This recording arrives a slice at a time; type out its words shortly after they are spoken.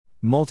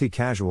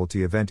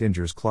Multi-casualty event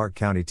injures Clark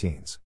County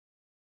teens.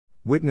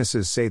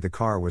 Witnesses say the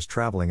car was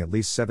traveling at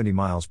least 70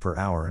 miles per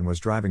hour and was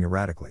driving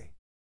erratically.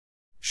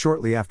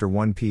 Shortly after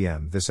 1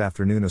 p.m. this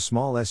afternoon, a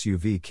small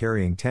SUV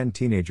carrying 10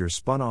 teenagers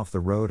spun off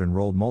the road and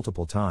rolled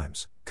multiple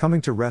times,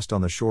 coming to rest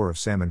on the shore of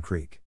Salmon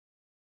Creek.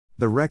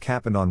 The wreck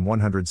happened on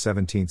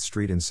 117th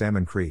Street in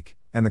Salmon Creek,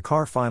 and the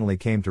car finally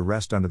came to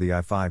rest under the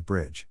I-5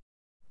 bridge.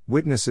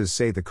 Witnesses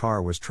say the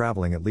car was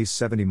traveling at least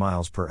 70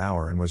 miles per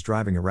hour and was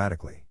driving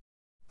erratically.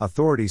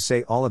 Authorities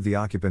say all of the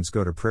occupants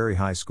go to Prairie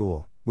High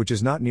School, which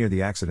is not near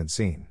the accident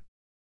scene.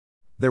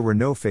 There were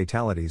no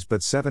fatalities,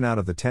 but 7 out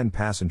of the 10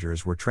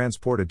 passengers were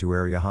transported to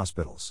area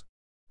hospitals.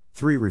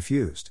 3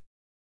 refused.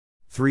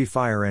 3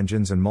 fire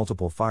engines and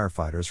multiple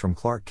firefighters from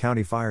Clark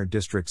County Fire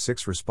District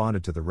 6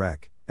 responded to the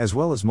wreck, as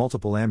well as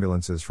multiple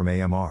ambulances from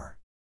AMR.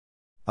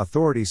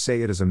 Authorities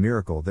say it is a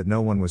miracle that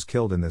no one was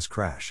killed in this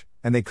crash,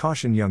 and they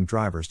caution young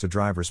drivers to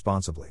drive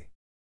responsibly.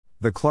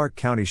 The Clark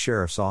County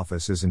Sheriff's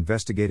Office is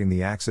investigating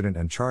the accident,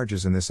 and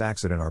charges in this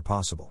accident are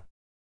possible.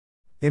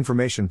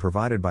 Information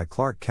provided by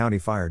Clark County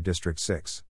Fire District 6.